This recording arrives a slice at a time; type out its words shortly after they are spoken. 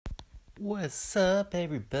What's up,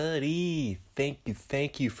 everybody?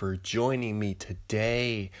 Thank you for joining me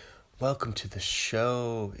today. Welcome to the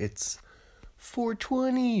show. It's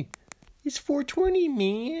 420. It's 420,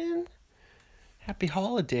 man. Happy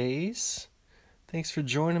holidays. Thanks for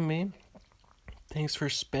joining me. Thanks for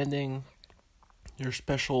spending your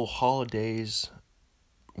special holidays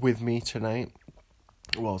with me tonight.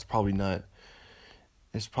 Well, it's probably not.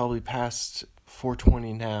 It's probably past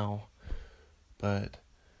 420 now, but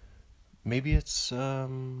maybe it's my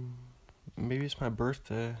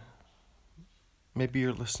birthday. Maybe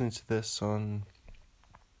you're listening to this on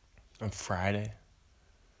Friday.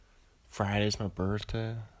 Friday's my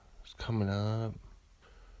birthday. It's coming up.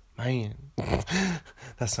 Man,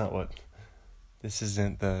 that's not what. This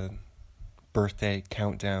isn't the birthday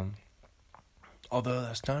countdown. Although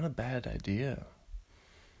that's not a bad idea.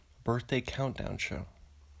 Birthday countdown show.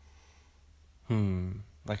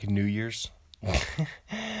 Like a New Year's.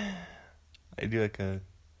 I do like a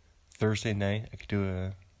Thursday night. I could do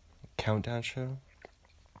a countdown show.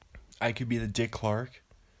 I could be the Dick Clark.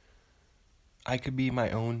 I could be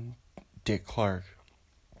my own Dick Clark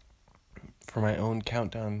for my own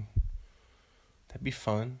countdown. That'd be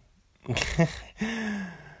fun.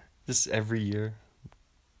 Just every year.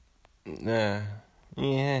 Yeah.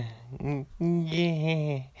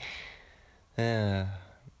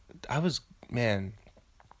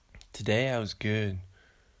 Today I was good.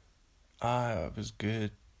 I was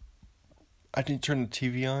good. I didn't turn the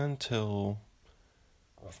TV on till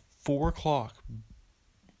 4 o'clock.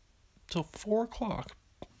 Till 4 o'clock.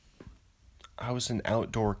 I was an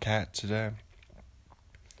outdoor cat today.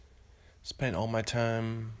 Spent all my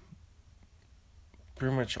time,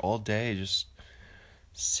 pretty much all day, just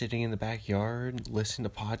sitting in the backyard, listening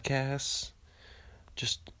to podcasts,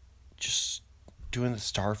 just doing the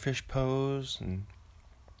starfish pose and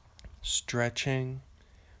stretching,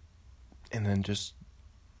 and then just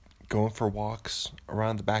going for walks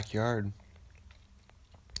around the backyard.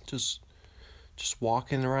 Just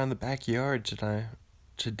walking around the backyard today.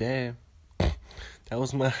 That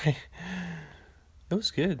was it was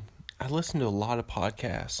good. I listened to a lot of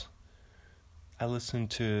podcasts. I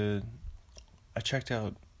checked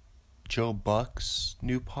out Joe Buck's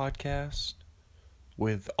new podcast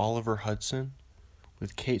with Oliver Hudson,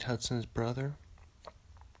 with Kate Hudson's brother.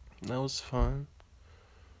 That was fun.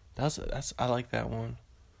 I like that one.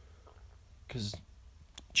 'Cause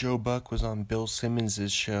Joe Buck was on Bill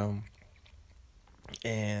Simmons' show.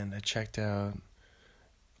 And I checked out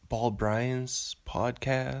Bald Brian's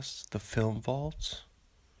podcast, The Film Vault.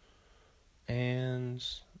 And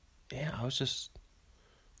yeah, I was just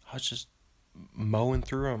mowing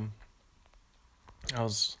through them. I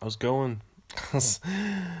was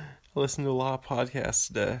listening to a lot of podcasts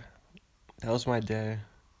today. That was my day.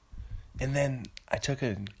 And then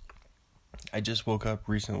I just woke up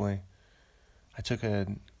recently. I took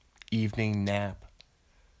an evening nap.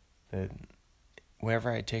 That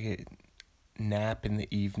whenever I take a nap in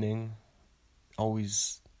the evening,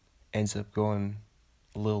 always ends up going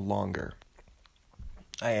a little longer.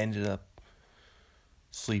 I ended up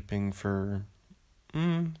sleeping for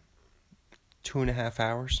 2.5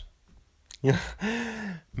 hours. Yeah,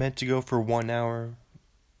 meant to go for 1 hour.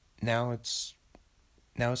 Now it's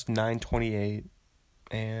 9:28,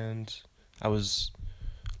 and I was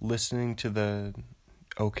listening to the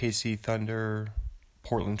OKC Thunder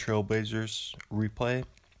Portland Trailblazers replay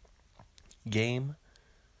game,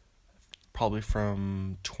 probably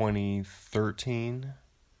from 2013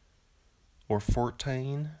 or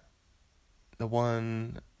 14. The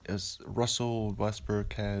one is Russell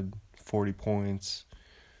Westbrook had 40 points.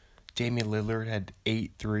 Damian Lillard had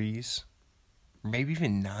 8 threes, maybe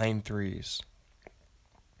even 9 threes.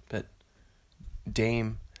 But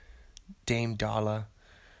Dame Dalla,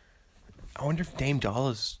 I wonder if Dame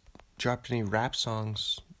Dalla's dropped any rap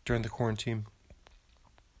songs during the quarantine.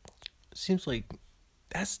 Seems like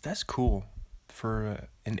that's cool for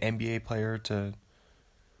an NBA player to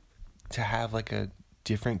have like a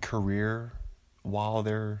different career while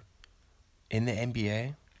they're in the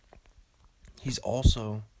NBA. He's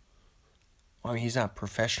also, he's not a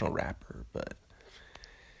professional rapper, but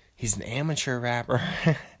he's an amateur rapper.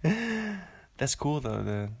 That's cool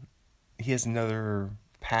though. He has another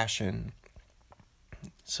passion.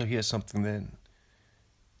 So he has something that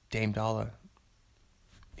Dame Dalla,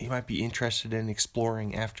 he might be interested in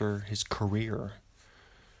exploring after his career.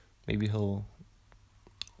 Maybe there'll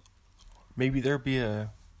be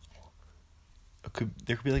there could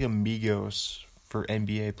be like a Migos for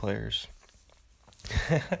NBA players.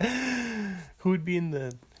 Who would be in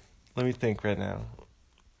the, let me think right now.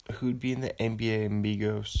 Who'd be in the NBA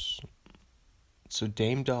Migos? So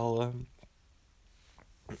Dame Dalla,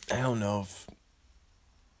 I don't know if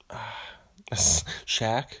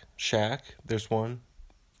Shaq. There's one.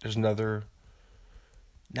 There's another.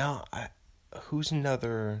 Now who's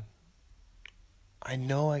another? I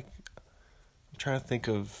know I'm trying to think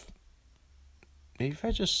of. Maybe if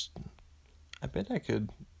I bet I could.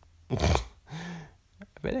 I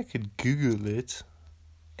bet I could Google it.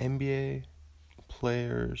 NBA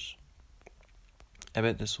players. I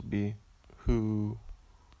bet this will be who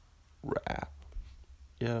rap.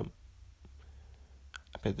 Yep.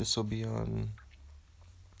 I bet this will be on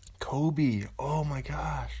Kobe. Oh my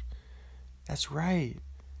gosh. That's right.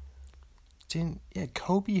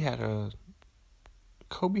 Kobe had a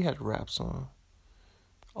rap song.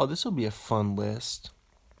 Oh, this will be a fun list.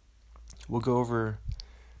 We'll go over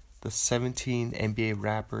the 17 NBA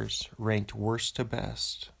rappers ranked worst to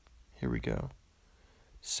best. Here we go.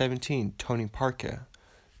 17, Tony Parker.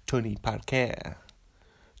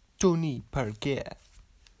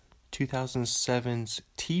 2007's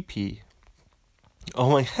TP.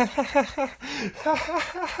 Oh my.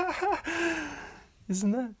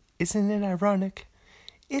 Isn't it ironic?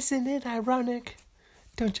 Isn't it ironic?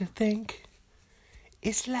 Don't you think?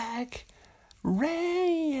 It's like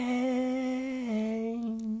rain.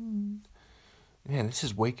 Man, this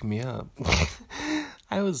is waking me up.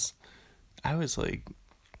 I was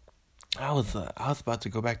about to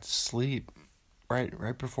go back to sleep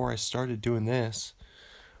right before I started doing this.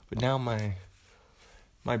 But now my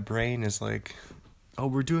brain is like, oh,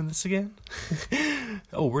 we're doing this again?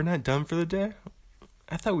 Oh, we're not done for the day?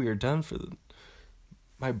 I thought we were done for the...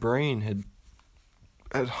 My brain had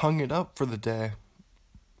hung it up for the day.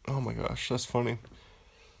 Oh my gosh, that's funny.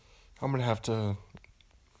 I might have to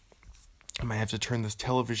turn this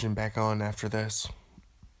television back on after this.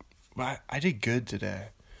 But I did good today.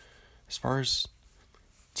 As far as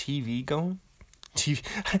TV going,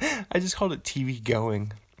 I just called it TV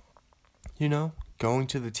going. You know, going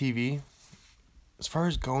to the TV. As far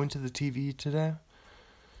as going to the TV today,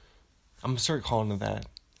 I'm gonna start calling it that.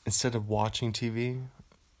 Instead of watching TV,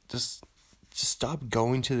 just stop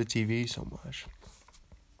going to the TV so much.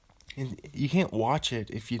 And you can't watch it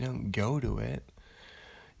if you don't go to it.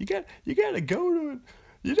 You gotta go to it.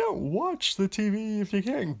 You don't watch the TV if you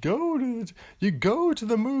can't go to it. You go to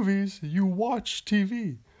the movies, you watch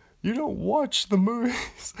TV. You don't watch the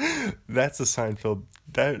movies. That's a Seinfeld.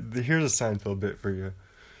 Here's a Seinfeld bit for you.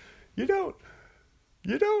 You don't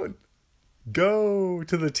go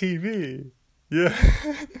to the TV. Yeah.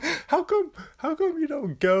 How come you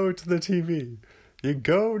don't go to the TV? You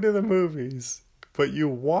go to the movies, but you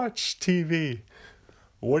watch TV.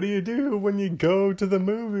 What do you do when you go to the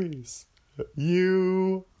movies?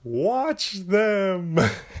 You watch them.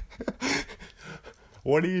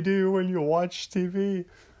 What do you do when you watch TV?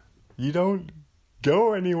 You don't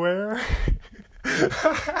go anywhere.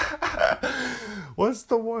 What's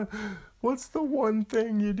the one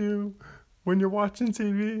thing you do when you're watching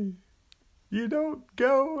TV? You don't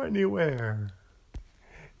go anywhere.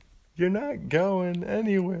 You're not going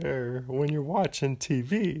anywhere when you're watching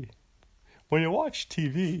TV. When you watch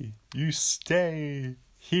TV, you stay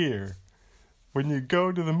here. When you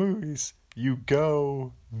go to the movies, you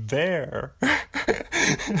go there.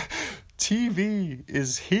 TV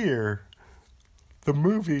is here. The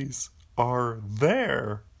movies are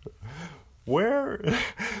there. Where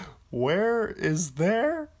is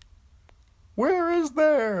there? Where is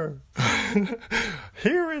there?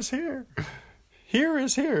 Here is here. Here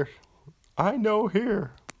is here. I know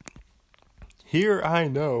here. Here I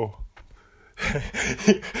know.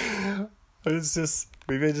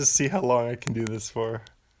 We may just see how long I can do this for.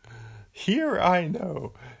 Here I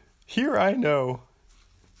know. Here I know.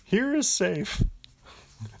 Here is safe.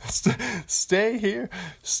 Stay here.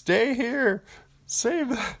 Stay here. Save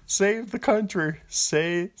the country.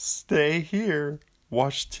 Stay here.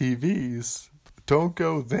 Watch TVs. Don't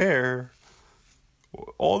go there.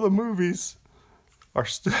 All the movies are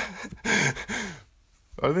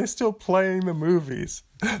are they still playing the movies?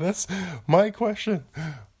 That's my question.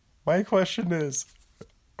 My question is,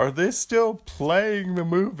 are they still playing the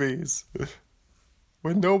movies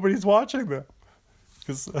when nobody's watching them?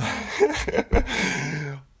 Because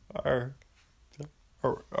are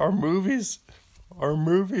movies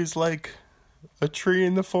like a tree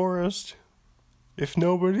in the forest? If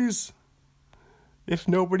nobody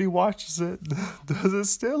watches it, does it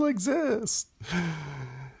still exist?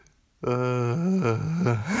 I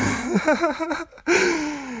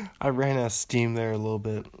ran out of steam there a little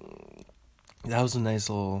bit. That was a nice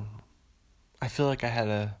little... I feel like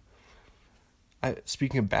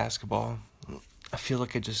speaking of basketball, I feel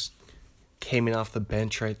like I just came in off the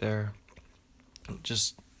bench right there.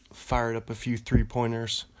 Just fired up a few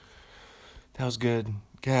 3-pointers. That was good.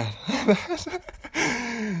 God.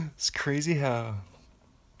 It's crazy how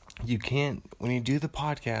you can't, when you do the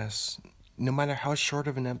podcast, no matter how short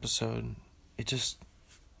of an episode, it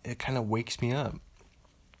kind of wakes me up.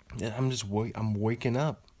 I'm waking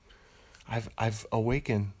up. I've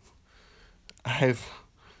awakened. I've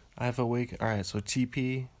awakened. All right, so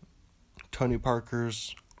TP, Tony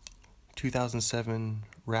Parker's 2007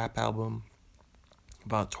 rap album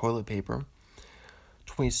about toilet paper.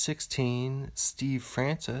 2016, Stevie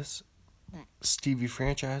Franchise,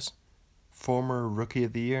 former Rookie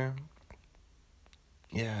of the Year.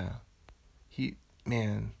 Yeah,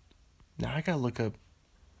 now I gotta look up.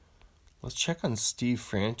 Let's check on Stevie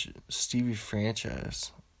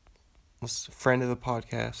Franchise. Friend of the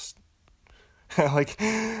podcast.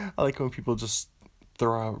 I like when people just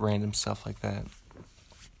throw out random stuff like that.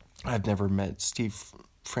 I've never met Steve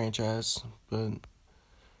Franchise, but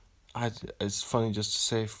it's funny just to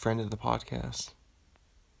say friend of the podcast.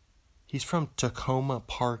 He's from Tacoma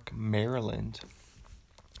Park, Maryland,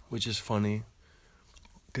 which is funny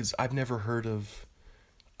because I've never heard of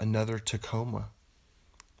another Tacoma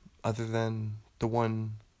other than the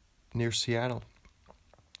one near Seattle.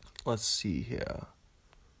 Let's see here.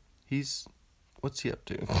 What's he up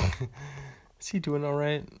to? Is he doing all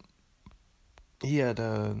right? He's had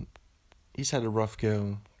a rough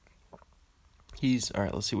go. All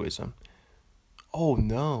right, let's see what he's on. Oh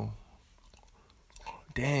no.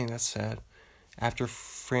 Dang, that's sad. After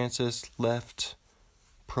Francis left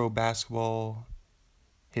pro basketball,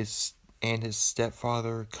 his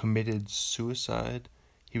stepfather committed suicide.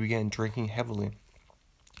 He began drinking heavily.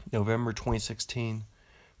 November 2016,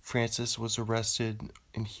 Francis was arrested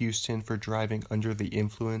in Houston for driving under the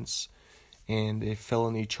influence and a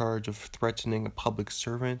felony charge of threatening a public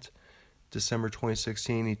servant. December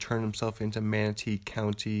 2016, he turned himself into Manatee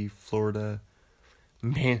County, Florida.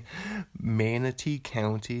 Manatee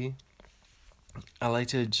County. I like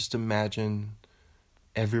to just imagine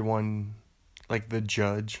everyone, like the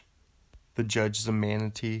judge. The judge is a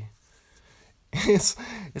manatee. It's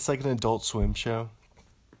like an Adult Swim show.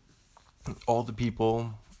 All the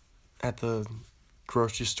people at the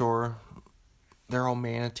grocery store, they're all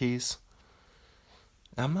manatees.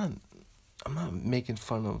 I'm not making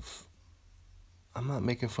fun of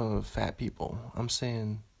fat people. I'm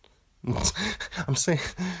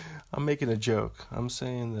making a joke. I'm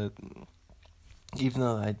saying that even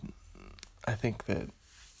though I think that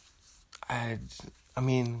I'm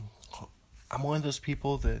one of those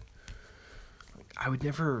people that I would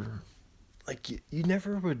never, you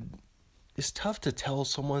never would, it's tough to tell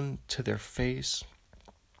someone to their face.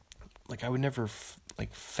 I would never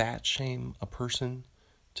fat shame a person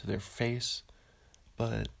to their face,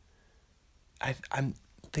 but I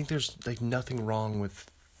think there's nothing wrong with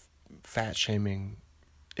fat shaming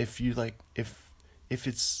if you if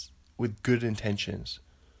it's with good intentions,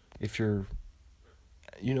 if you're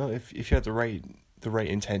if you have the right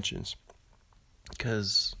intentions,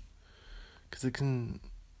 because it can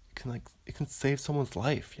save someone's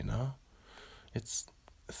life, it's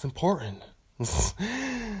important.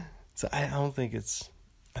 So I think it's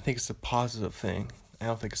a positive thing. I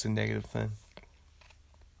don't think it's a negative thing.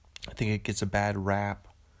 I think it gets a bad rap.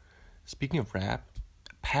 Speaking of rap,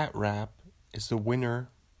 Pat Rap is the winner.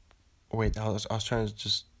 Oh, wait, I was trying to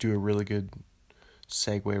just do a really good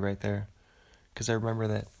segue right there, because I remember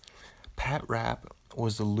that Pat Rap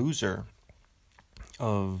was the loser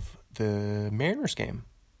of the Mariners game,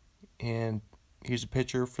 and he's a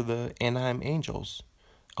pitcher for the Anaheim Angels,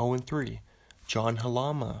 0-3. John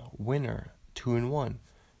Halama, winner, 2-1.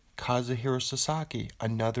 Kazuhiro Sasaki,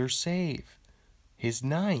 another save, his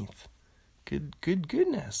 9th. Good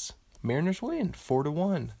goodness. Mariners win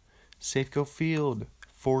 4-1. Safeco Field,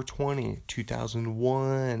 4/20,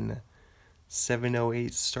 2001.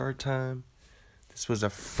 7:08 start time. This was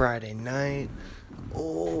a Friday night.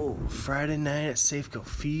 Oh, Friday night at Safeco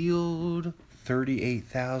Field.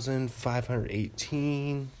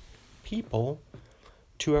 38,518 people.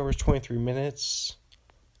 2 hours, 23 minutes.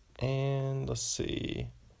 And let's see.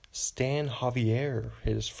 Stan Javier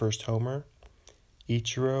hit his first homer.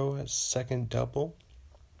 Ichiro has second double.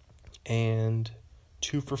 And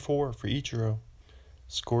 2 for 4 for Ichiro.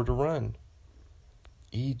 Scored a run.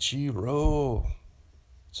 Ichiro.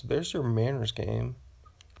 So there's your Mariners game.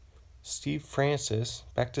 Steve Francis,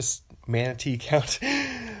 back to Manatee County.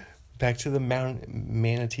 Back to the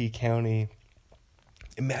Manatee County.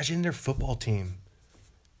 Imagine their football team.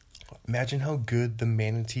 Imagine how good the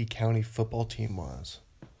Manatee County football team was.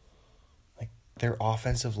 Their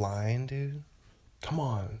offensive line, dude. Come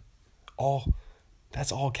on.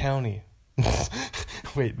 That's all county.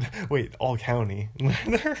 wait, all county.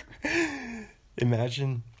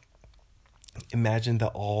 Imagine the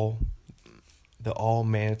all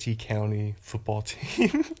Manatee County football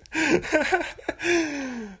team.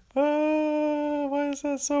 Why is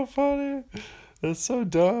that so funny? That's so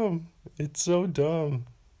dumb. It's so dumb,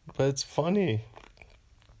 but it's funny.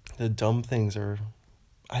 The dumb things are,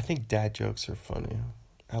 I think dad jokes are funny.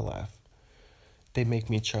 I laugh. They make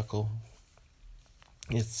me chuckle.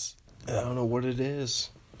 I don't know what it is.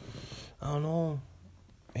 I don't know.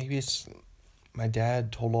 Maybe it's my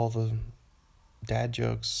dad told all the dad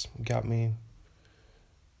jokes, got me,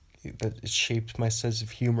 that it shaped my sense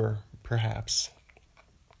of humor, perhaps.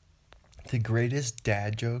 The greatest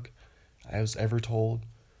dad joke I was ever told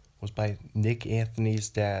was by Nick Anthony's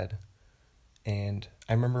dad. And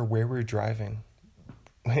I remember where we were driving.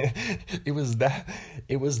 It was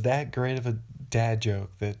that great of a dad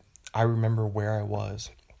joke that I remember where I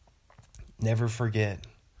was. Never forget.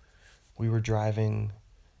 We were driving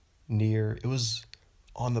it was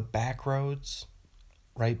on the back roads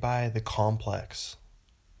right by the complex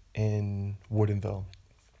in Woodinville.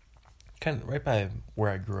 Kind of right by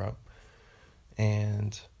where I grew up.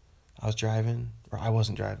 And I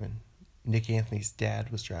wasn't driving. Nick Anthony's dad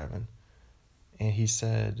was driving. And he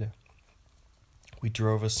said, we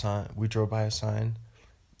drove by a sign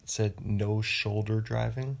that said no shoulder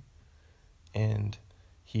driving. And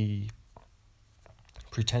he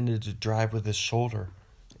pretended to drive with his shoulder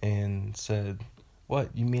and said, "What,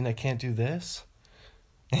 you mean I can't do this?"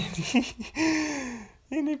 And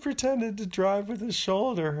he pretended to drive with his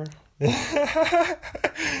shoulder.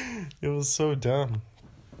 It was so dumb.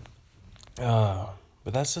 But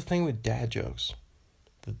that's the thing with dad jokes.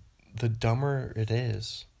 The dumber it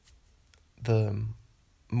is, the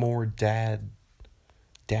more dadly,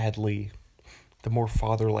 the more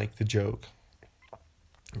father-like the joke.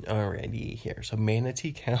 Alrighty, here. So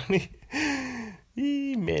Manatee County.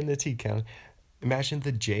 Manatee County. Imagine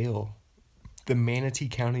the jail. The Manatee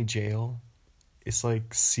County Jail. It's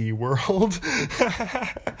like SeaWorld.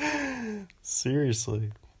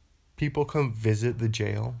 Seriously. People come visit the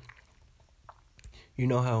jail. You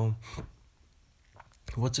know how,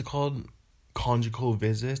 what's it called? Conjugal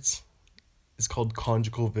visits. It's called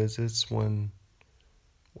conjugal visits when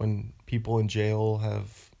people in jail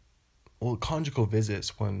have, conjugal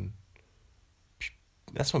visits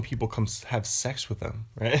that's when people come have sex with them,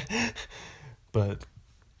 right? But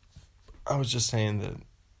I was just saying that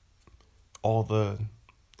all the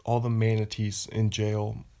manatees in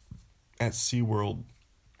jail at SeaWorld,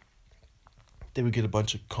 they would get a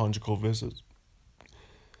bunch of conjugal visits.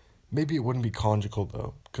 Maybe it wouldn't be conjugal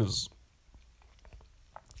though, because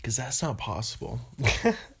that's not possible.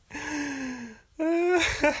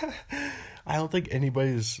 I don't think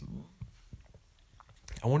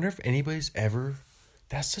I wonder if anybody's ever,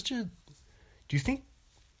 do you think,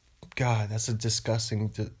 God, that's a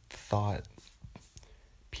disgusting thought.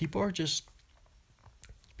 People are just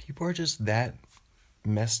that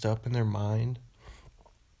messed up in their mind.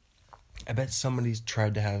 I bet somebody's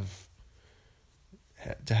tried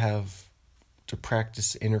to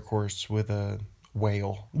practice intercourse with a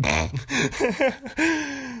whale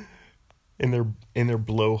in their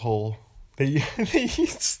blowhole.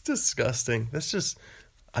 It's disgusting. That's just,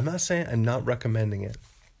 I'm not recommending it.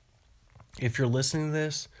 If you're listening to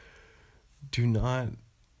this,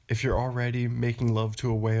 if you're already making love to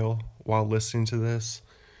a whale while listening to this,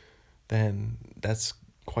 then that's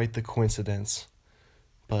quite the coincidence.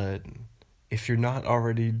 But if you're not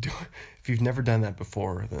already if you've never done that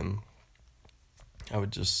before, then I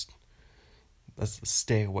would let's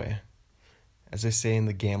stay away. As they say in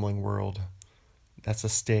the gambling world, that's a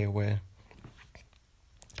stay away.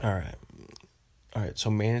 All right, so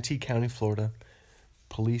Manatee County, Florida.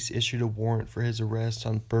 Police issued a warrant for his arrest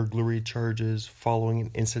on burglary charges following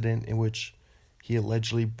an incident in which he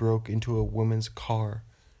allegedly broke into a woman's car.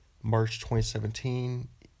 March 2017,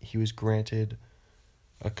 he was granted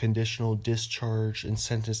a conditional discharge and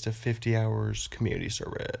sentenced to 50 hours community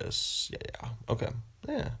service. Yeah. Okay.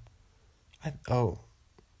 Yeah. I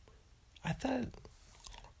thought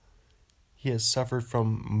he has suffered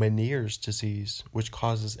from Meniere's disease, which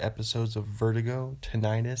causes episodes of vertigo,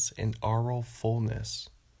 tinnitus, and aural fullness.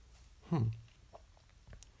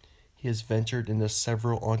 He has ventured into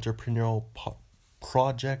several entrepreneurial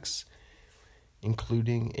projects,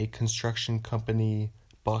 including a construction company,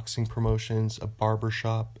 boxing promotions, a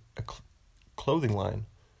barbershop, a clothing line.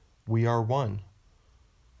 We Are One.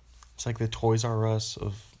 It's like the Toys R Us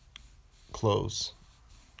of clothes.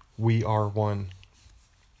 We Are One.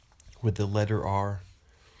 With the letter R.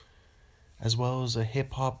 As well as a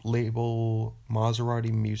hip-hop label,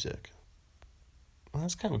 Maserati Music. Well,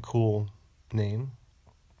 that's kind of a cool name.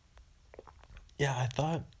 Yeah,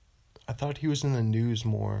 I thought he was in the news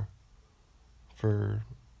more for,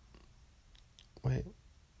 wait,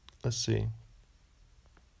 let's see.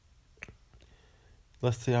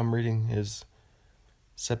 I'm reading his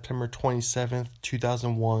September 27th,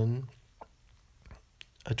 2001.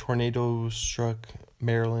 A tornado struck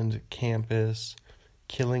Maryland campus,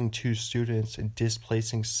 killing 2 students and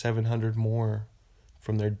displacing 700 more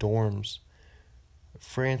from their dorms.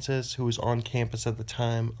 Francis, who was on campus at the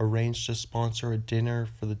time, arranged to sponsor a dinner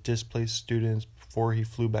for the displaced students before he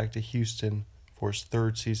flew back to Houston for his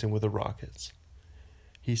 3rd season with the Rockets.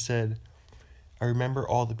 He said, "I remember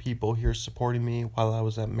all the people here supporting me while I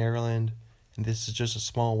was at Maryland, and this is just a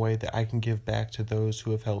small way that I can give back to those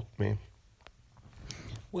who have helped me."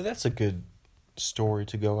 Well, that's a good story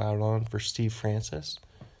to go out on for Steve Francis.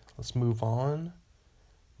 Let's move on.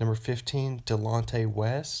 Number 15, Delonte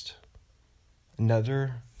West.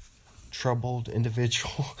 Another troubled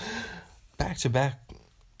individual. Back-to-back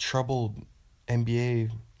troubled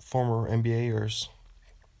former NBAers.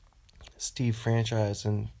 Steve Franchise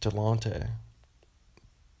and Delonte.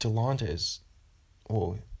 Delonte's,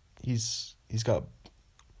 well, he's got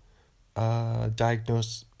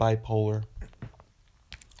diagnosed bipolar.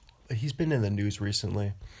 He's been in the news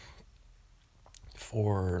recently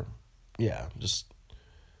for, just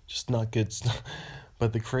not good stuff.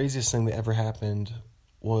 But the craziest thing that ever happened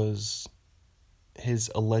was his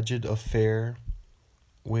alleged affair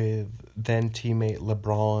with then teammate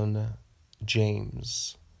LeBron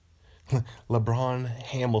James. LeBron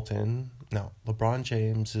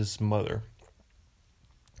James' mother.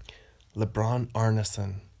 LeBron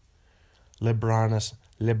Arneson.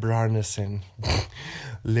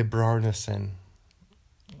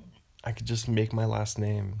 I could just make my last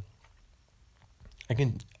name. I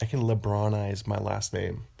can LeBronize my last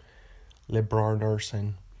name.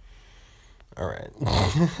 LeBron. Alright.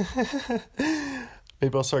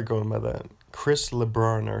 Maybe I'll start going by that. Chris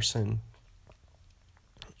LeBron.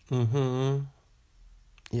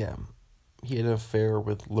 Yeah. He had an affair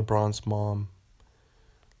with LeBron's mom.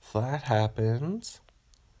 So that happens.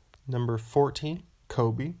 Number 14,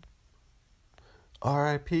 Kobe.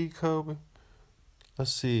 R.I.P. Kobe.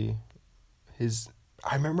 Let's see.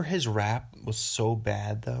 I remember his rap was so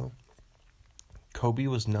bad, though. Kobe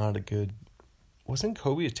was not wasn't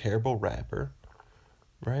Kobe a terrible rapper?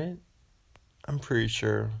 Right? I'm pretty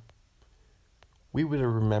sure we would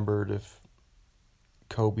have remembered if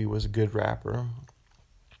Kobe was a good rapper.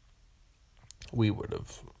 We would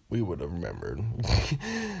have remembered.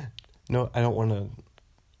 No, I don't want to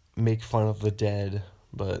make fun of the dead,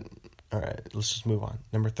 but alright, let's just move on.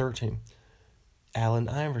 Number 13, Allen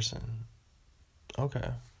Iverson.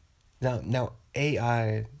 Okay. Now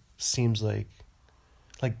AI seems like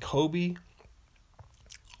Kobe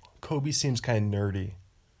seems kind of nerdy,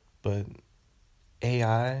 but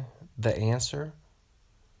AI, the answer,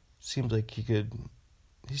 seems like he could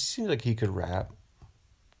rap.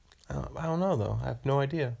 I don't know though. I have no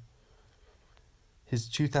idea. His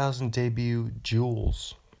 2000 debut,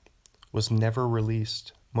 Jules, was never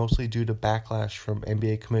released, mostly due to backlash from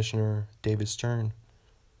NBA Commissioner David Stern.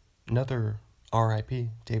 Another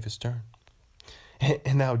R.I.P. David Stern.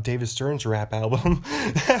 And now David Stern's rap album.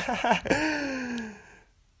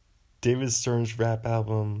 David Stern's rap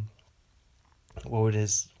album. What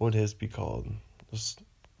would his be called? Just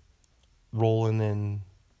rolling in.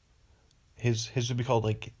 His would be called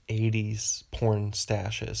like 80s porn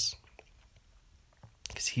stashes.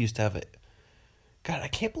 Because he used to have it. God, I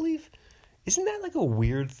can't believe. Isn't that like a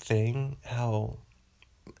weird thing? How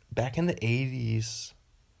back in the 80s,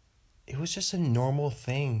 it was just a normal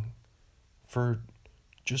thing for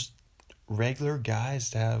just regular guys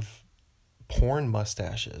to have porn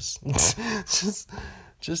mustaches.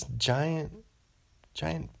 just giant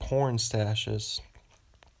porn stashes.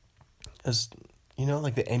 As you know,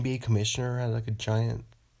 like the NBA commissioner had like a giant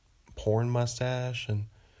porn mustache, and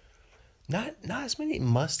not as many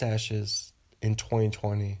mustaches in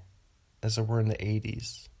 2020 as there were in the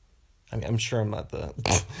 80s. I mean, I'm sure I'm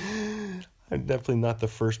definitely not the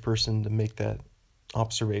first person to make that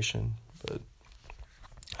observation, but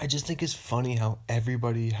I just think it's funny how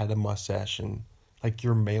everybody had a mustache, and like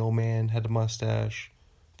your mailman had a mustache,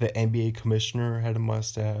 the NBA commissioner had a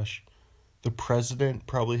mustache, the president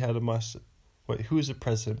probably had a mustache. Wait, who was the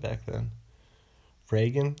president back then?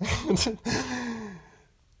 Reagan?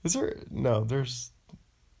 Is there? No, there's.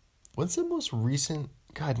 What's the most recent?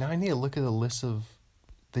 God, now I need to look at the list of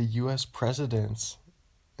the U.S. presidents,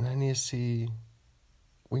 and I need to see.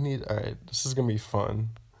 Alright, this is gonna be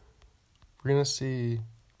fun. We're gonna see.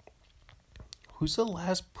 Who's the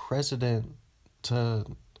last president to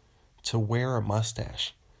wear a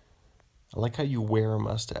mustache. I like how you wear a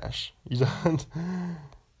mustache. You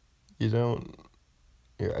don't,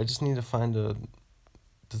 here, I just need to find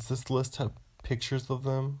does this list have pictures of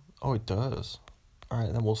them? Oh, it does. All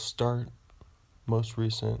right, then we'll start most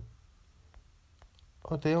recent.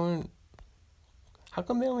 Oh, how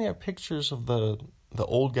come they only have pictures of the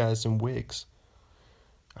old guys in wigs?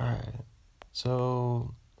 All right,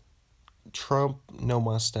 so Trump, no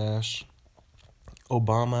mustache.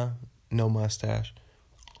 Obama, no mustache.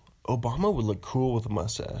 Obama would look cool with a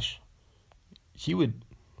mustache. He would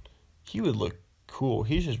look cool.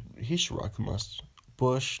 He should rock the mustache.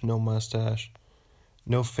 Bush, no mustache.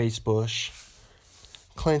 No face Bush.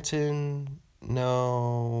 Clinton,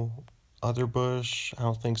 no. Other Bush, I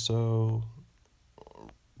don't think so.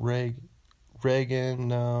 Reagan,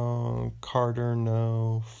 no. Carter,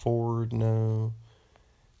 no. Ford, no.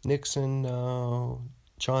 Nixon, no.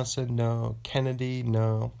 Johnson, no. Kennedy,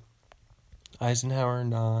 no. Eisenhower,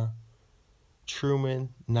 nah. Truman,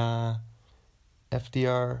 nah.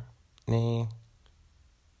 FDR, nah.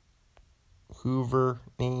 Hoover,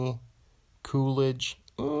 nah. Coolidge,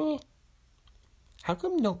 How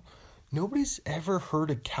come nobody's ever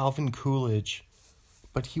heard of Calvin Coolidge?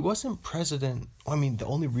 But he wasn't president. I mean, the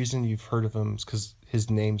only reason you've heard of him is because his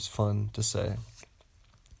name's fun to say.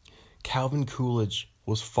 Calvin Coolidge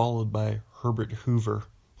was followed by Herbert Hoover.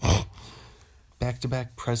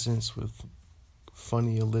 Back-to-back presidents with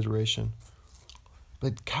funny alliteration.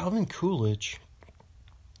 But Calvin Coolidge,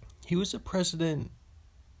 he was a president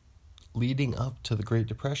leading up to the Great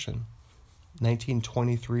Depression,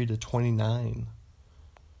 1923 to 29.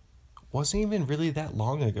 Wasn't even really that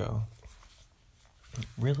long ago.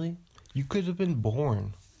 Really? You could have been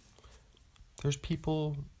born. There's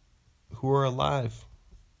people who are alive.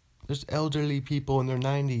 There's elderly people in their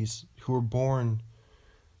 90s who were born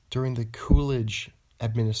during the Coolidge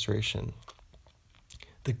administration.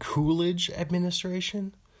 The Coolidge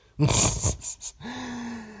administration? That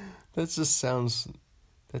just sounds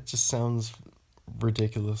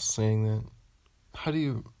ridiculous saying that. How do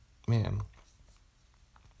you, man?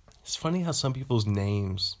 It's funny how some people's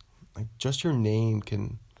names, like just your name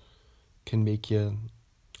can make you,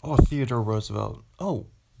 Theodore Roosevelt. Oh,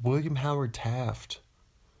 William Howard Taft.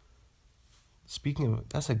 Speaking of,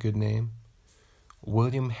 that's a good name.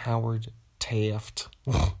 William Howard Taft.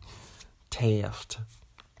 Taft.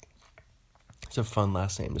 It's a fun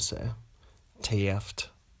last name to say. Taft.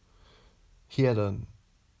 He had I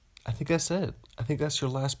think that's it. I think that's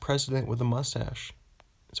your last president with a mustache.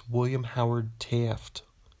 It's William Howard Taft.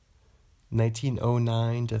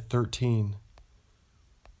 1909 to 13.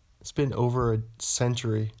 It's been over a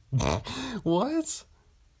century. What?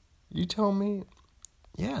 You tell me?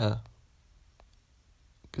 Yeah.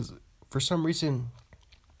 Because for some reason,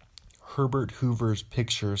 Herbert Hoover's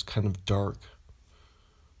picture is kind of dark.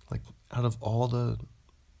 Like, out of all the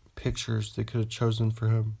pictures they could have chosen for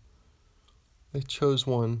him, they chose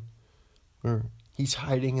one where he's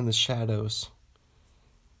hiding in the shadows.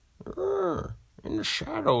 In the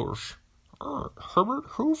shadows. Herbert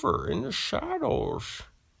Hoover in the shadows.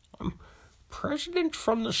 I'm president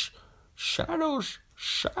from the shadows.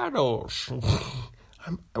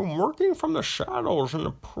 I'm working from the shadows in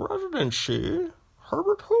the presidency.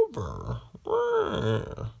 Herbert Hoover.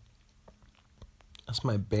 That's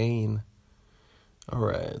my bane.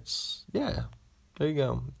 Alright. Yeah. There you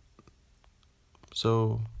go.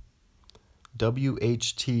 So,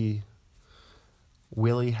 WHT,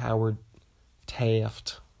 Willie Howard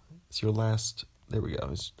Taft. It's your last. There we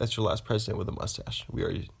go. That's your last president with a mustache. We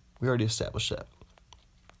already established that.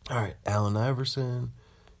 All right, Allen Iverson,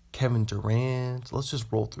 Kevin Durant. Let's just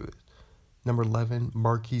roll through it. Number 11,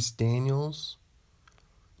 Marquise Daniels.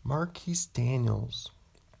 Marquise Daniels.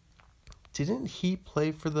 Didn't he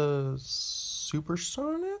play for the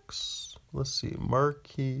Supersonics? Let's see.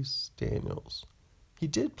 Marquise Daniels. He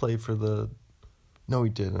did play for the. No, he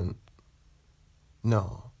didn't.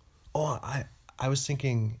 No. Oh, I was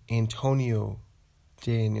thinking Antonio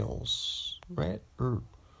Daniels, right? All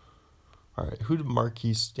right, who did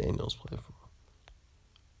Marquise Daniels play for?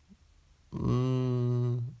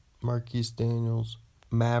 Marquise Daniels,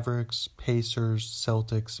 Mavericks, Pacers,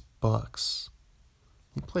 Celtics, Bucks.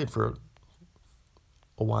 He played for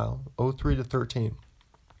a while, 03 to 13.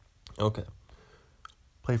 Okay.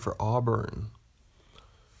 Played for Auburn.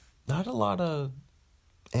 Not a lot of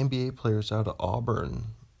NBA players out of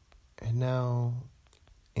Auburn. And now,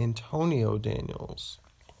 Antonio Daniels.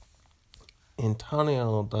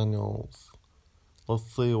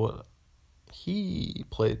 Let's see what he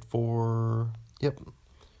played for. Yep.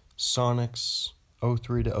 Sonics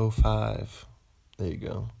 03 to 05. There you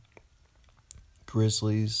go.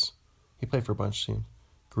 Grizzlies. He played for a bunch of teams.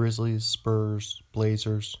 Grizzlies, Spurs,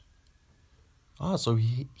 Blazers. Oh, so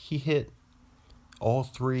he hit all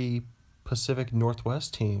 3 Pacific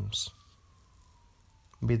Northwest teams.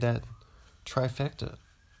 Be that trifecta.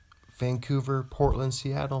 Vancouver, Portland,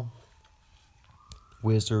 Seattle.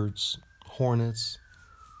 Wizards, Hornets,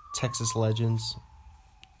 Texas Legends,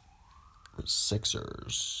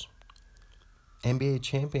 Sixers. NBA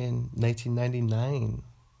champion 1999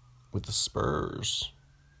 with the Spurs.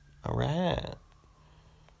 All right.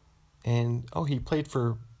 And, he played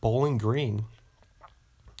for Bowling Green.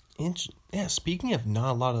 Speaking of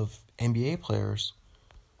not a lot of NBA players,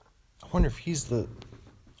 I wonder if he's the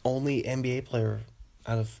only NBA player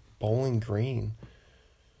out of Bowling Green.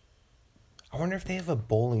 I wonder if they have a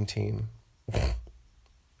bowling team.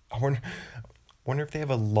 I wonder if they have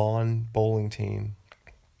a lawn bowling team.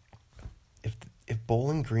 If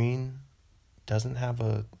Bowling Green doesn't have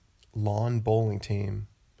a lawn bowling team,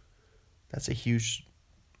 that's a huge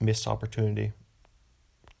missed opportunity.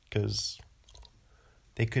 Because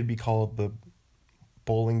they could be called the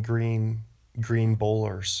Bowling Green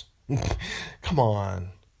Bowlers. Come on.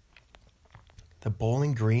 The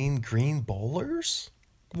Bowling Green Bowlers?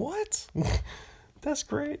 What? That's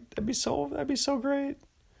great. That'd be so great.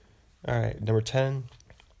 All right, number 10.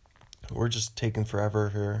 We're just taking forever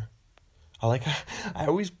here. I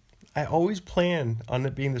always plan on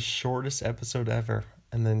it being the shortest episode ever,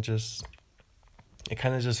 and then it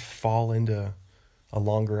kind of just fall into a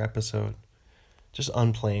longer episode. Just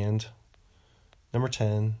unplanned. Number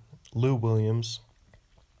 10, Lou Williams.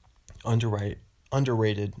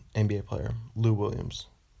 Underrated NBA player, Lou Williams.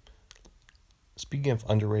 Speaking of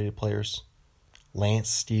underrated players, Lance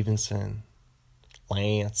Stevenson.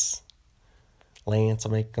 Lance, I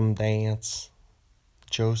make them dance.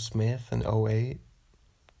 Joe Smith in 2008.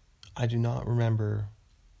 I do not remember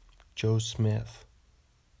Joe Smith.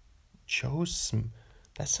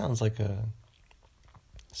 That sounds like a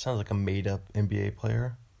made up NBA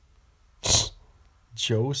player.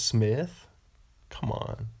 Joe Smith? Come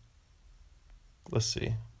on. Let's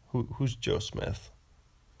see. Who's Joe Smith?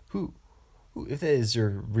 Who if that is your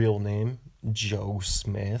real name, Joe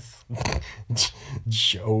Smith.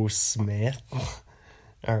 Joe Smith.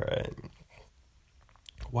 All right.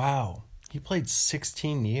 Wow. He played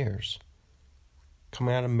 16 years.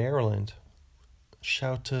 Coming out of Maryland.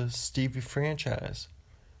 Shout to Stevie Franchise.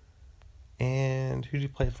 And who did he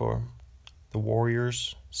play for? The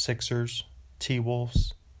Warriors, Sixers,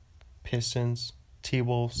 T-Wolves, Pistons,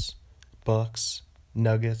 T-Wolves, Bucks,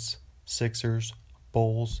 Nuggets, Sixers,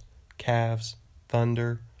 Bulls, Cavs,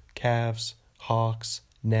 Thunder, Cavs, Hawks,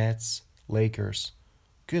 Nets, Lakers.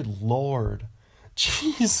 Good Lord.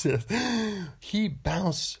 Jesus. He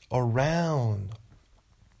bounced around.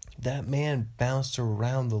 That man bounced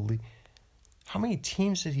around the league. How many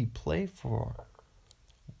teams did he play for?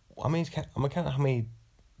 I'm going to count how many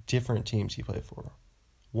different teams he played for.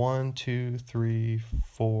 1, 2, 3,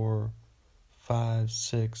 4, 5,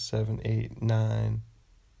 6, 7, 8, 9,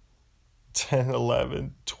 10,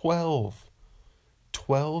 11, 12.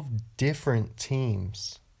 12 different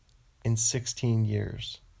teams in 16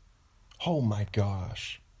 years. Oh my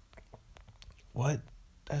gosh. What?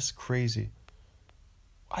 That's crazy.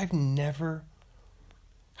 How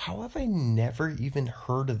have I never even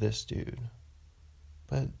heard of this dude?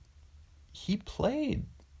 But he played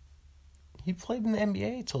in the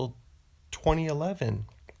NBA till 2011.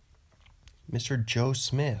 Mr. Joe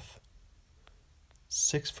Smith.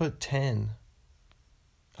 6'10".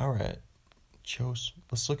 All right.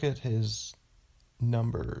 Let's look at his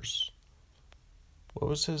numbers. What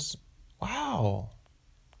was his? Wow.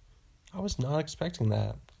 I was not expecting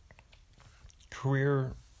that.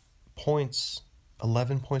 Career points,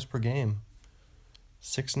 11 points per game.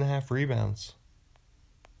 6.5 rebounds.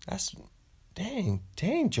 That's dang,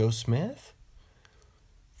 Joe Smith.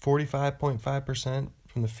 45.5%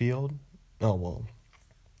 from the field. Oh, well,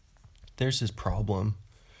 there's his problem.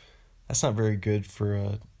 That's not very good for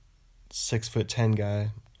a 6'10"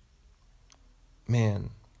 guy. Man.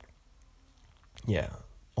 Yeah,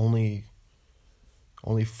 only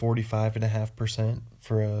 45.5%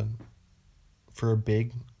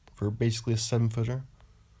 for basically a 7-footer.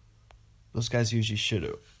 Those guys usually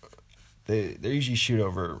shoot they usually shoot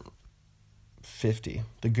over 50.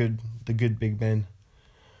 The good big men.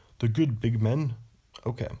 The good big men.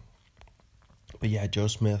 Okay. But yeah, Joe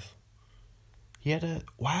Smith. He had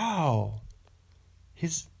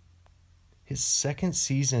his second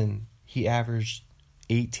season, he averaged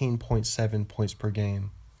 18.7 points per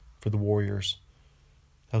game for the Warriors.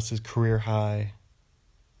 That was his career high.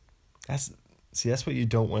 That's what you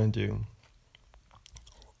don't want to do.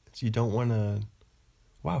 You don't want to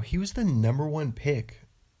Wow, he was the number one pick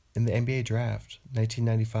in the NBA draft,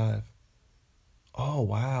 1995. Oh,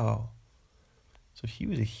 wow. So he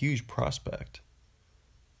was a huge prospect.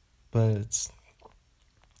 But it's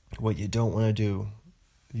what you don't want to do.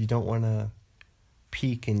 You don't want to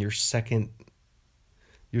peak in your second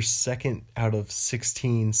out of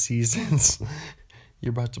 16 seasons.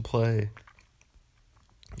 You're about to play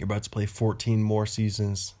 14 more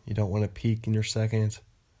seasons. You don't want to peak in your second.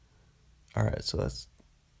 All right, so that's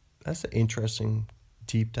an interesting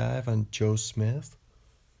deep dive on Joe Smith.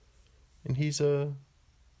 And he's a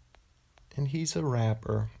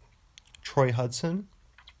rapper. Troy Hudson.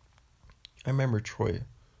 I remember Troy.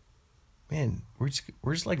 Man, we're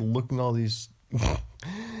just like looking all these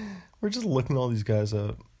we're just looking all these guys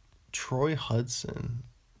up. Troy Hudson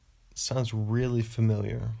sounds really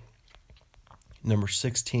familiar. Number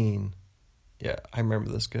 16. Yeah, I remember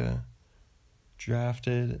this guy.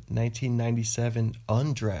 Drafted 1997,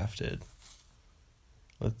 undrafted.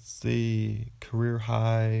 Let's see. Career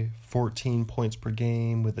high 14 points per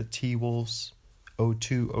game with the T-Wolves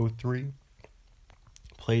 02-03.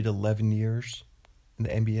 Played 11 years in the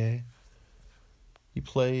NBA. He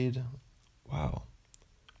played for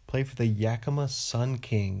the Yakima Sun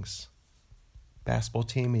Kings basketball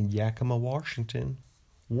team in Yakima, Washington.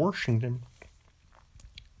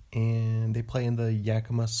 And they play in the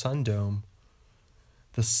Yakima Sun Dome.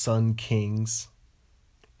 The Sun Kings.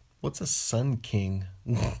 What's a Sun King?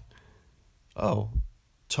 Oh,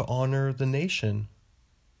 to honor the nation.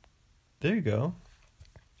 There you go.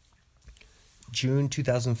 June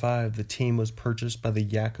 2005, the team was purchased by the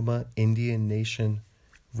Yakima Indian Nation,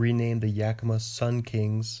 renamed the Yakima Sun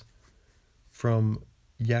Kings from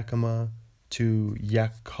Yakima to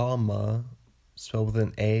Yakama, spelled with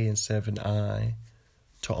an A instead of an I,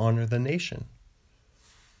 to honor the nation.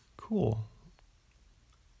 Cool.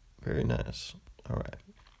 Very nice. All right.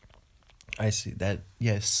 I see that.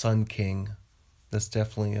 Yes, Sun King. That's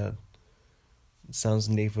definitely sounds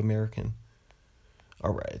Native American.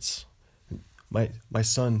 All right. My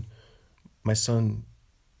son,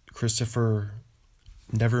 Christopher,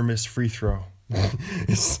 never miss free throw.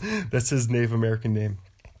 That's his Native American name.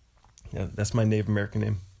 Yeah, that's my Native American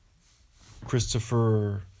name.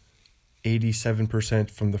 Christopher, 87%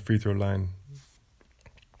 from the free throw line.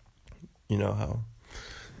 You know how?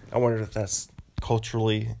 I wondered if that's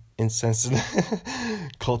culturally insensitive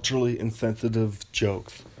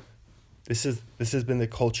jokes. This has been the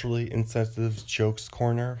culturally insensitive jokes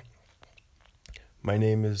corner. My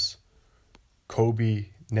name is Kobe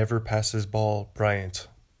Never Passes Ball Bryant.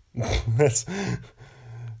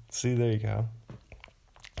 See, there you go.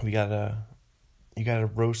 You gotta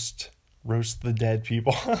roast the dead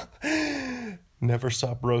people. Never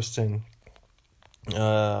stop roasting.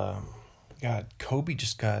 God, Kobe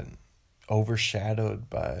just got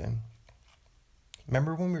overshadowed by.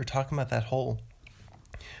 Remember when we were talking about that whole.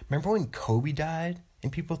 Remember when Kobe died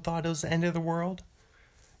and people thought it was the end of the world?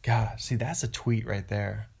 God, see, that's a tweet right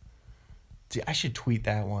there. See, I should tweet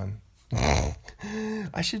that one. I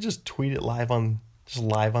should just tweet it live on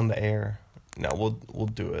the air. No, we'll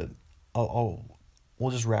do it. We'll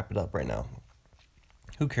just wrap it up right now.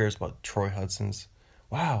 Who cares about Troy Hudson's?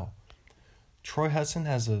 Wow, Troy Hudson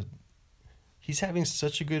he's having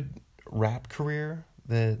such a good rap career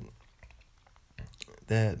that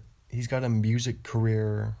he's got a music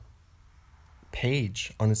career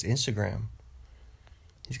page on his Instagram.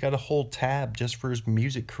 He's got a whole tab just for his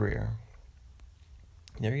music career.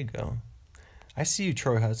 There you go. I see you,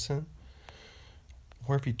 Troy Hudson.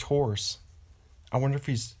 Or if he tours. I wonder if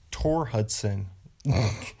he's Tor Hudson.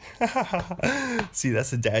 See,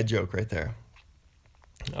 that's a dad joke right there.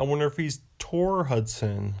 I wonder if he's Tor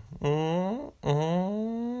Hudson.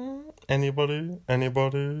 Anybody?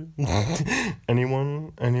 Anyone?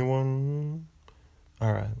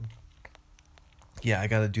 All right. Yeah, I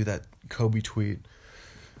gotta do that Kobe tweet.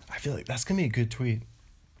 I feel like that's gonna be a good tweet.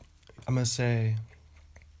 I'm gonna say,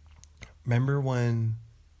 remember when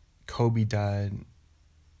Kobe died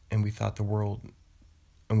and we thought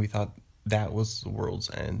that was the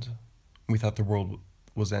world's end. We thought the world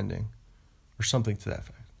was ending. Or something to that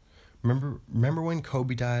effect. Remember when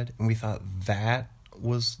Kobe died and we thought that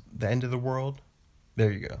was the end of the world?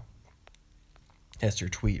 There you go. That's your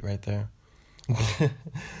tweet right there. Because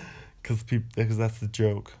that's the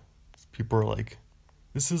joke. People are like,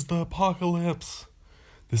 this is the apocalypse.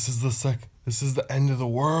 This is the end of the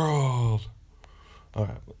world. All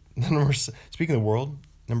right. Speaking of the world,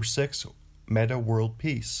 number 6, Meta World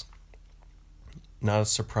Peace. Not a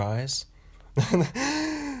surprise.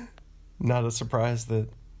 Not a surprise that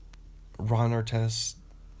Ron Artest,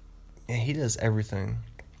 he does everything.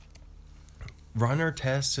 Ron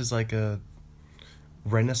Artest is like a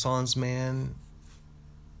Renaissance man,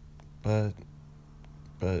 but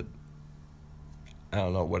I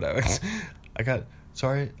don't know, whatever.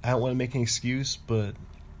 Sorry, I don't want to make an excuse, but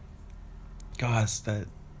gosh, got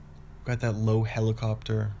that low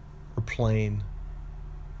helicopter or plane.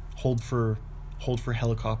 Hold for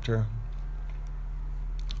helicopter.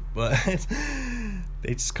 But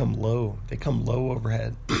they just come low. They come low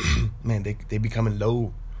overhead. Man, they be coming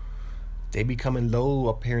low. They be coming low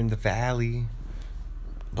up here in the valley.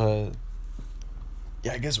 But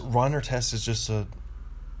yeah, I guess Ron Artest is just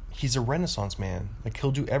he's a Renaissance man. Like,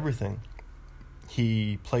 he'll do everything.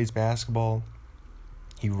 He plays basketball.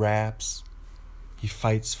 He raps. He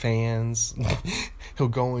fights fans. He'll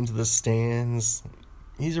go into the stands.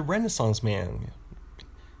 He's a Renaissance man.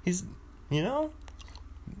 He's,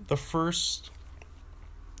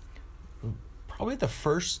 probably the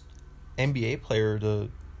first NBA player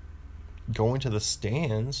to go into the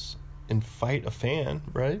stands and fight a fan,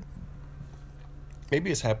 right?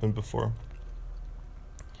 Maybe it's happened before.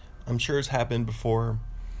 I'm sure it's happened before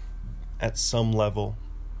at some level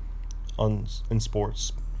in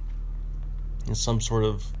sports. In some sort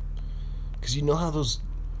of... Because you know how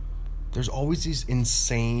there's always these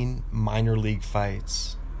insane minor league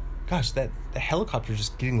fights. Gosh, the helicopter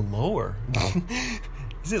just getting lower.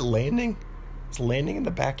 Is it landing? It's landing in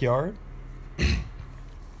the backyard?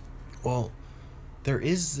 Well, there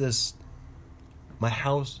is this... the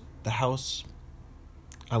house...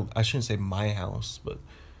 I shouldn't say my house, but,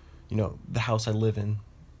 the house I live in,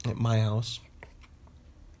 at my house.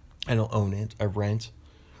 I don't own it, I rent.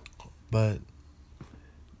 But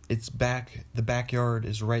the backyard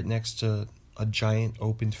is right next to a giant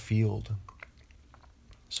open field.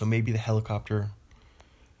 So maybe the helicopter,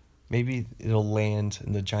 maybe it'll land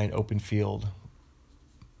in the giant open field.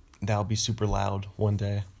 That'll be super loud one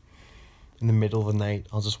day. In the middle of the night,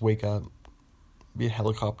 I'll just wake up, be a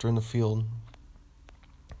helicopter in the field.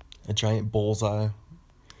 A giant bullseye.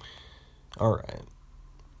 Alright.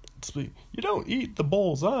 You don't eat the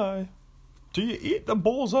bullseye. Do you eat the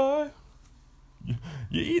bullseye? You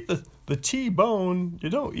eat the T-bone. You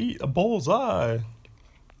don't eat a bullseye.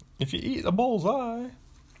 If you eat a bullseye,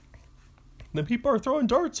 then people are throwing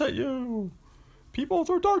darts at you. People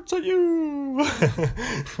throw darts at you.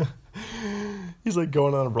 He's like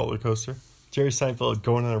going on a roller coaster. Jerry Seinfeld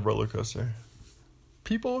going on a roller coaster.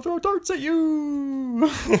 People throw darts at you.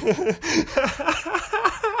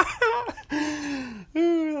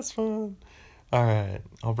 Ooh, that's fun. All right,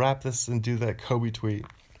 I'll wrap this and do that Kobe tweet.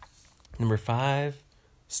 Number 5,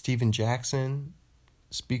 Steven Jackson.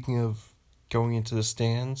 Speaking of going into the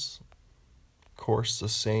stands, of course, the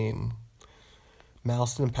same.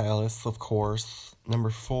 Malice in the Palace, of course. Number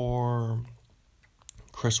 4,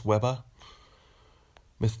 Chris Webber,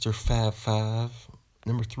 Mr. Fab Five.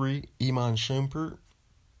 Number 3, Iman Shumpert.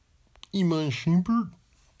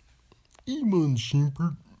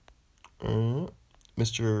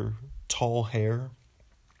 Mr. Tall Hair.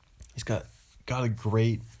 He's got a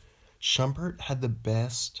great... Shumpert had the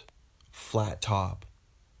best flat top.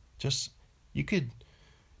 Just, you could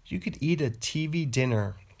eat a TV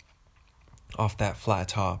dinner off that flat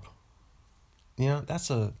top. You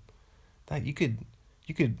could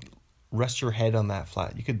rest your head on that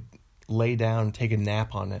flat. You could lay down and take a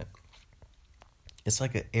nap on it. It's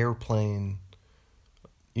like an airplane,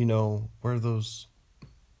 where are those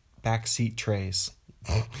backseat trays?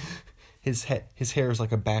 His hair is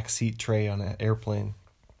like a backseat tray on an airplane.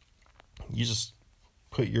 You just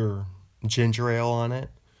put your ginger ale on it.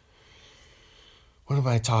 What am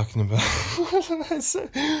I talking about?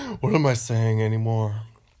 What am I saying anymore?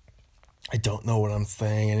 I don't know what I'm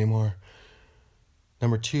saying anymore.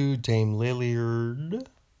 Number 2, Dame Lillard.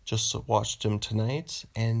 Just watched him tonight.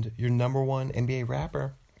 And your number 1 NBA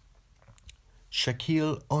rapper,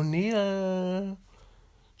 Shaquille O'Neal.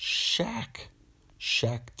 Shaq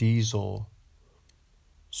Diesel.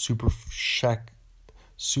 Super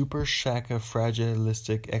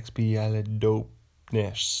Shaqafragilistic expialidopeness.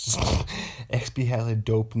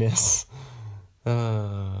 Expialidopeness.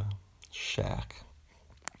 Shaq.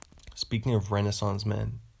 Speaking of Renaissance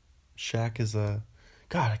men, Shaq is a...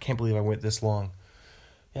 God, I can't believe I went this long.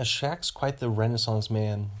 Yeah, Shaq's quite the Renaissance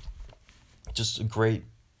man. Just a great...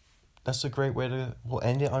 That's a great way to... We'll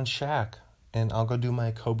end it on Shaq. And I'll go do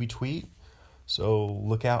my Kobe tweet. So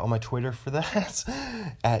look out on my Twitter for that.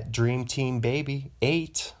 At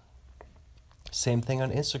DreamTeamBaby8. Same thing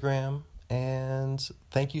on Instagram. And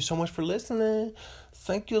thank you so much for listening.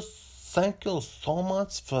 Thank you so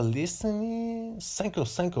much for listening. Thank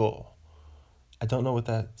you. I don't know what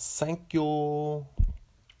that... Thank you.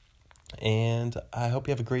 And I hope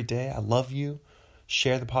you have a great day. I love you.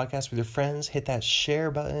 Share the podcast with your friends. Hit that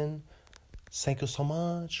share button. Thank you so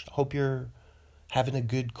much. Hope you're having a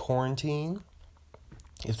good quarantine.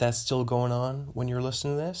 If that's still going on when you're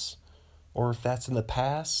listening to this, or if that's in the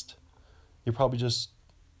past, you're probably just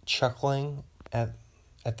chuckling at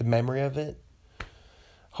the memory of it.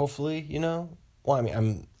 Hopefully, Well, I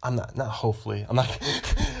mean, I'm not hopefully. I'm not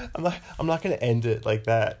going to end it like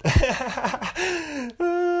that.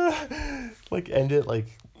 End it like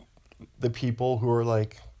the people who are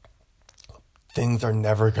like, things are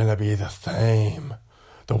never going to be the same.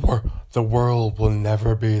 The world will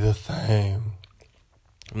never be the same.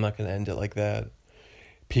 I'm not going to end it like that.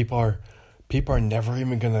 People are never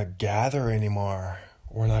even going to gather anymore.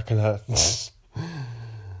 We're not going to...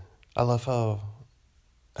 I love how...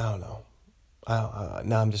 I don't know.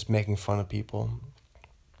 Now I'm just making fun of people.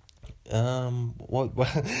 What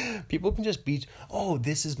people can just be... Oh,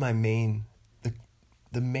 this is my main...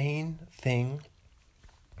 The main thing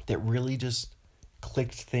that really just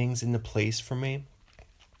clicked things into place for me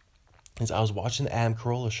is I was watching the Adam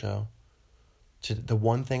Carolla show. The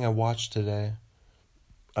one thing I watched today,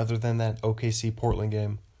 other than that OKC Portland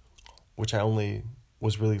game, which I only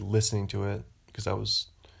was really listening to it because I was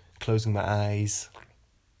closing my eyes.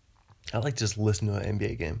 I like just listen to an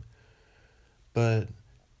NBA game. But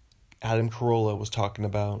Adam Carolla was talking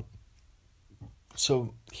about,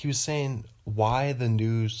 so he was saying why the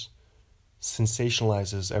news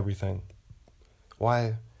sensationalizes everything.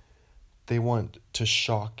 Why they want to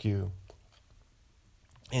shock you.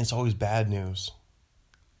 And it's always bad news.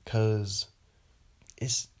 Because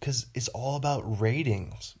it's all about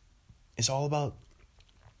ratings. It's all about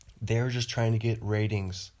they're just trying to get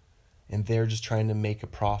ratings. And they're just trying to make a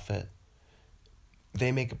profit.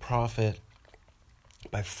 They make a profit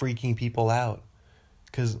by freaking people out.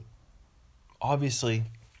 Because obviously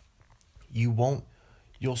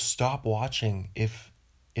you'll stop watching. If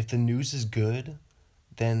the news is good,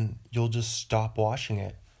 then you'll just stop watching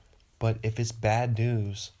it. But if it's bad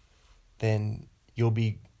news, then you'll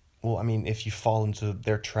be, if you fall into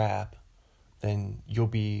their trap, then you'll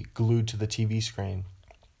be glued to the TV screen.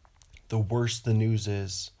 The worse the news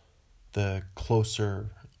is, the closer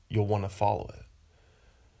you'll want to follow it.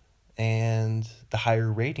 And the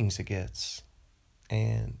higher ratings it gets.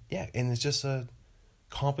 And it's just a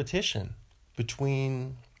competition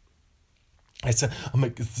between, it's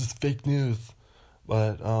just fake news.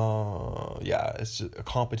 But, it's just a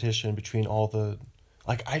competition between all the,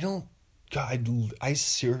 I don't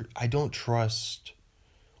trust,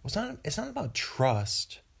 it's not about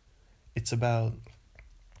trust, it's about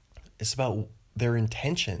their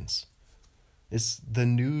intentions. It's the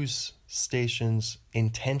news station's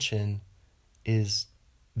intention is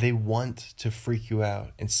they want to freak you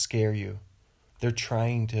out and scare you. They're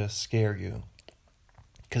trying to scare you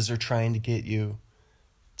because they're trying to get you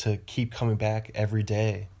to keep coming back every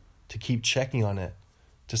day, to keep checking on it,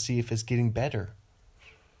 to see if it's getting better.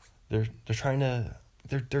 They're trying to,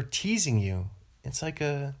 they're teasing you. It's like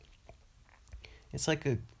when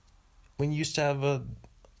you used to have a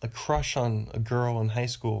crush on a girl in high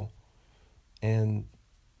school,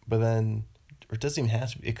 but then, or it doesn't even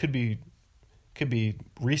have to be, it could be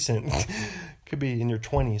recent, could be in your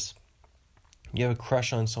 20s. You have a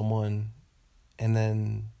crush on someone, and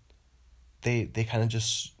then they kind of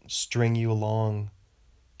just string you along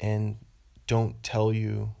and don't tell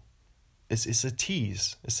you. It's a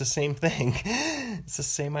tease. It's the same thing. It's the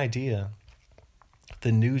same idea.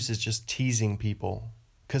 The news is just teasing people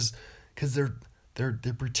because they're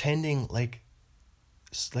pretending like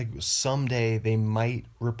someday they might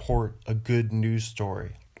report a good news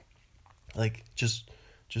story. Like just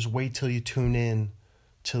wait till you tune in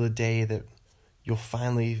till the day that you'll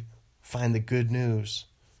finally find the good news.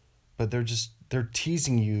 But they're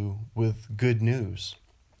teasing you with good news.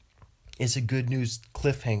 It's a good news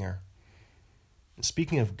cliffhanger.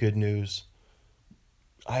 Speaking of good news,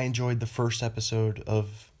 I enjoyed the first episode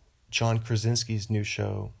of John Krasinski's new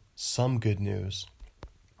show, Some Good News.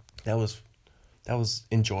 That was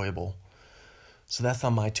enjoyable. So that's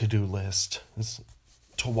on my to-do list, is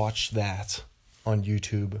to watch that on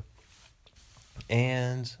YouTube.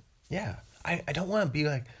 And I don't want to be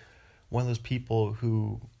like one of those people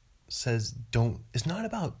who says it's not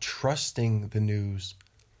about trusting the news,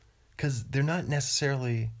 because they're not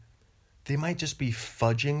necessarily, they might just be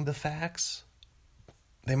fudging the facts.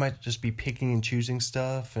 They might just be picking and choosing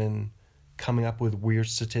stuff and coming up with weird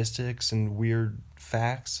statistics and weird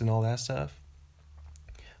facts and all that stuff.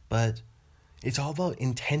 But it's all about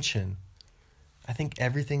intention. I think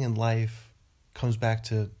everything in life comes back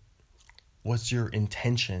to what's your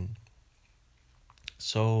intention.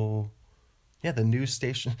 So Yeah, the news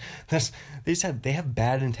station. They have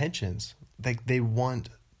bad intentions. Like, they want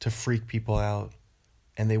to freak people out,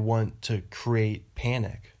 and they want to create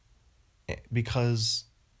panic, because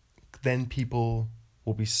then people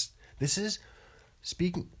will be.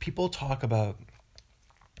 People talk about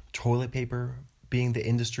toilet paper being the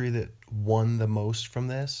industry that won the most from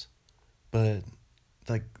this, but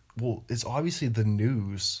it's obviously the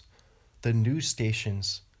news. The news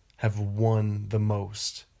stations have won the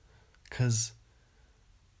most, because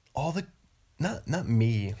not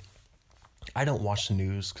me. I don't watch the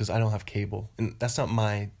news because I don't have cable, and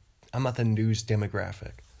I'm not the news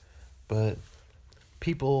demographic. But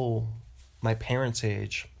people my parents'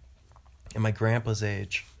 age and my grandpa's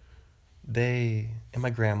age, and my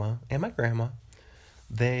grandma,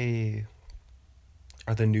 they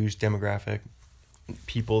are the news demographic.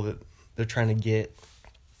 People that they're trying to get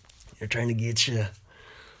you.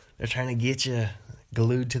 They're trying to get you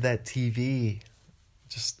glued to that TV.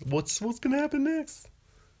 Just what's gonna happen next?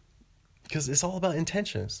 Because it's all about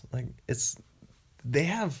intentions. Like, they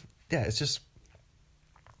have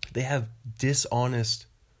dishonest.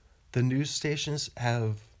 The news stations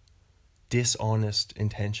have dishonest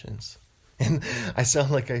intentions, and I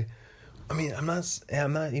sound like I'm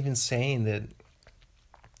not even saying that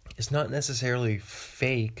it's not necessarily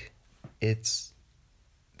fake. They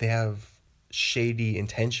have shady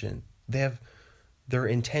intention. Their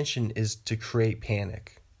intention is to create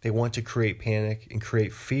panic. They want to create panic and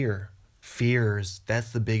create fear. Fears,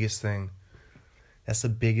 that's the biggest thing. That's the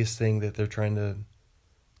biggest thing that they're trying to,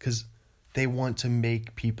 because they want to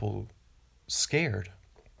make people scared.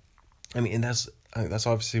 I mean, and that's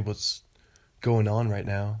obviously what's going on right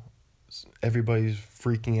now. Everybody's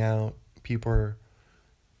freaking out. People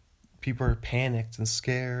are panicked and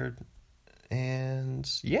scared, and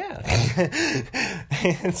yeah,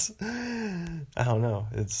 I don't know.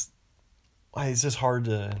 It's just hard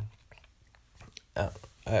to.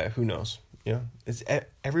 Who knows? You know,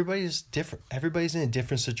 everybody's different. Everybody's in a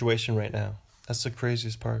different situation right now. That's the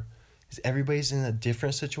craziest part. Is everybody's in a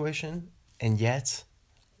different situation, and yet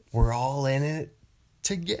we're all in it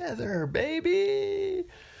together, baby.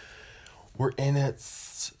 We're in it.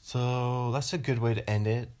 So that's a good way to end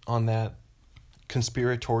it, on that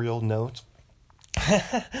conspiratorial note.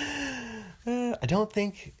 I don't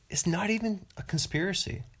think it's not even a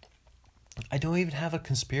conspiracy. I don't even have a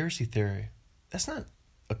conspiracy theory. That's not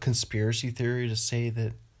a conspiracy theory to say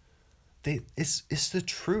that it's the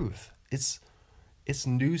truth. It's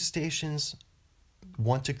news stations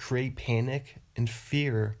want to create panic and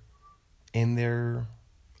fear in the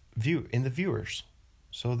viewers,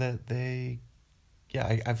 so that they,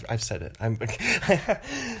 I've said it. I'm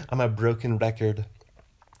a broken record.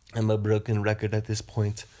 I'm a broken record at this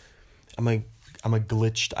point. I'm a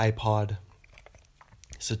glitched iPod.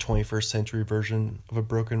 It's a 21st century version of a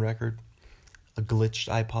broken record. A glitched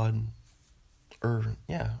iPod, or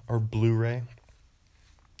Blu-ray,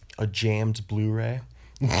 a jammed Blu-ray,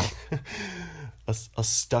 a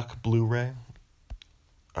stuck Blu-ray.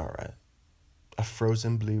 All right, a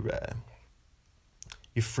frozen Blu-ray.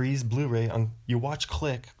 You freeze Blu-ray you watch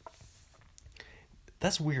Click.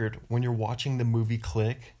 That's weird when you're watching the movie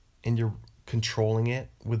Click and you're controlling it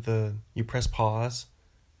you press pause,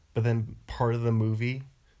 but then part of the movie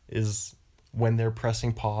is when they're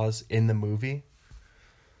pressing pause in the movie.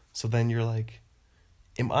 So then you're like,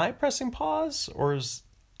 am I pressing pause, or is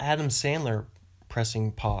Adam Sandler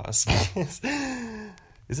pressing pause? Is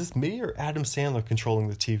this me or Adam Sandler controlling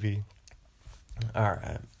the TV? All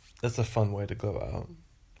right. That's a fun way to go out.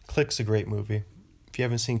 Click's a great movie. If you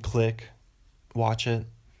haven't seen Click, watch it.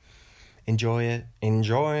 Enjoy it.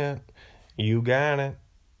 Enjoy it. You got it,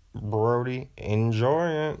 Brody. Enjoy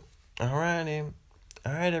it. Alrighty.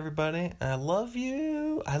 All right, everybody. I love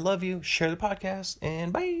you. Share the podcast,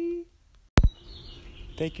 and bye.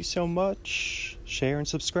 Thank you so much. Share and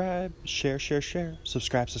subscribe. Share.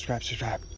 Subscribe.